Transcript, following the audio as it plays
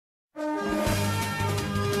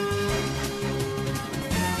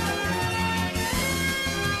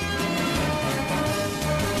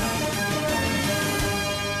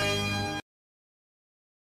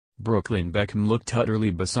Brooklyn Beckham looked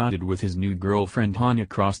utterly besotted with his new girlfriend Hana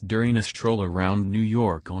Cross during a stroll around New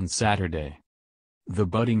York on Saturday. The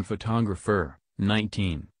budding photographer,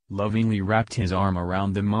 19, lovingly wrapped his arm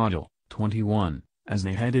around the model, 21, as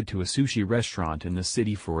they headed to a sushi restaurant in the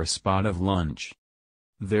city for a spot of lunch.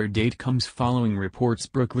 Their date comes following reports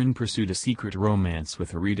Brooklyn pursued a secret romance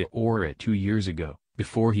with Rita Ora 2 years ago,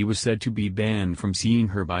 before he was said to be banned from seeing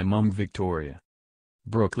her by mum Victoria.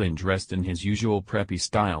 Brooklyn dressed in his usual preppy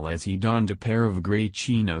style as he donned a pair of gray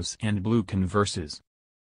chinos and blue Converses.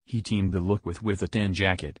 He teamed the look with a tan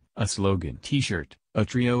jacket, a slogan t-shirt, a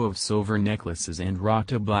trio of silver necklaces and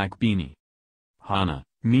rocked a black beanie. Hana,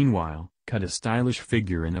 meanwhile, cut a stylish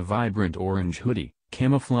figure in a vibrant orange hoodie,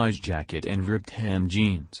 camouflage jacket and ripped hem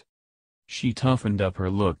jeans. She toughened up her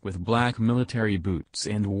look with black military boots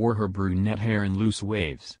and wore her brunette hair in loose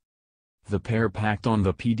waves. The pair packed on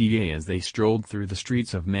the PDA as they strolled through the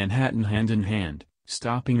streets of Manhattan hand in hand,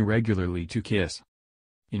 stopping regularly to kiss.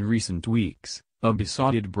 In recent weeks, a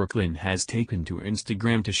besotted Brooklyn has taken to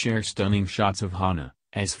Instagram to share stunning shots of Hana,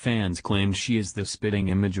 as fans claimed she is the spitting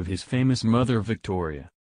image of his famous mother Victoria.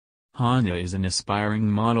 Hana is an aspiring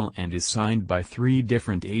model and is signed by 3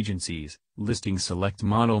 different agencies, listing Select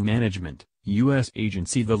Model Management, U.S.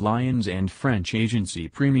 agency The Lions and French agency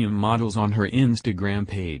Premium Models on her Instagram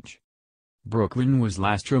page. Brooklyn was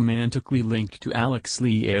last romantically linked to Alex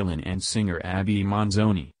Lee Allen and singer Abby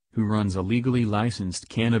Manzoni, who runs a legally licensed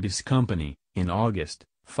cannabis company, in August,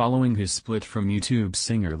 following his split from YouTube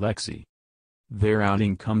singer Lexi. Their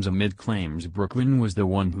outing comes amid claims Brooklyn was the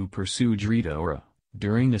one who pursued Rita Ora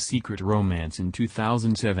during a secret romance in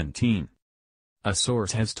 2017. A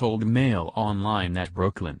source has told Mail Online that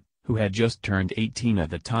Brooklyn, who had just turned 18 at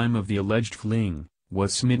the time of the alleged fling,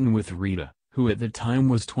 was smitten with Rita, who at the time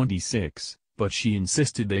was 26, but she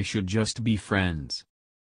insisted they should just be friends.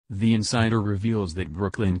 The insider reveals that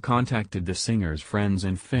Brooklyn contacted the singer's friends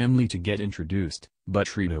and family to get introduced,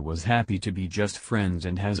 but Rita was happy to be just friends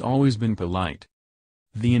and has always been polite.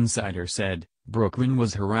 The insider said, Brooklyn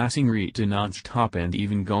was harassing Rita non-stop and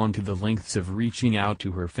even gone to the lengths of reaching out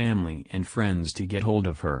to her family and friends to get hold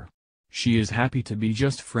of her. She is happy to be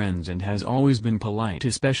just friends and has always been polite,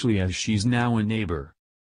 especially as she's now a neighbor.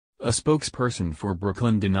 A spokesperson for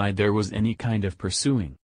Brooklyn denied there was any kind of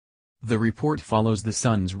pursuing. The report follows the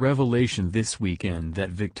Sun's revelation this weekend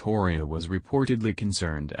that Victoria was reportedly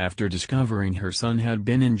concerned after discovering her son had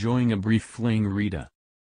been enjoying a brief fling with Rita.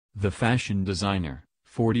 The fashion designer,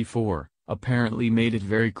 44, apparently made it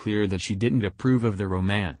very clear that she didn't approve of the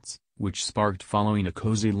romance, which sparked following a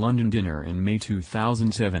cozy London dinner in May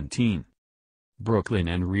 2017. Brooklyn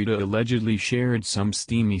and Rita allegedly shared some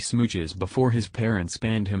steamy smooches before his parents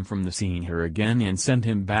banned him from seeing her again and sent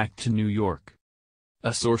him back to New York.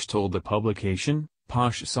 A source told the publication,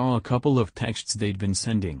 Posh saw a couple of texts they'd been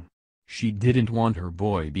sending. She didn't want her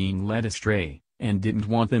boy being led astray, and didn't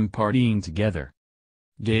want them partying together.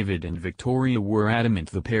 David and Victoria were adamant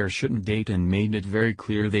the pair shouldn't date and made it very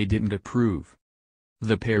clear they didn't approve.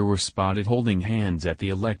 The pair were spotted holding hands at the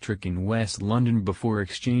Electric in West London before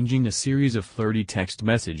exchanging a series of flirty text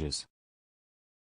messages.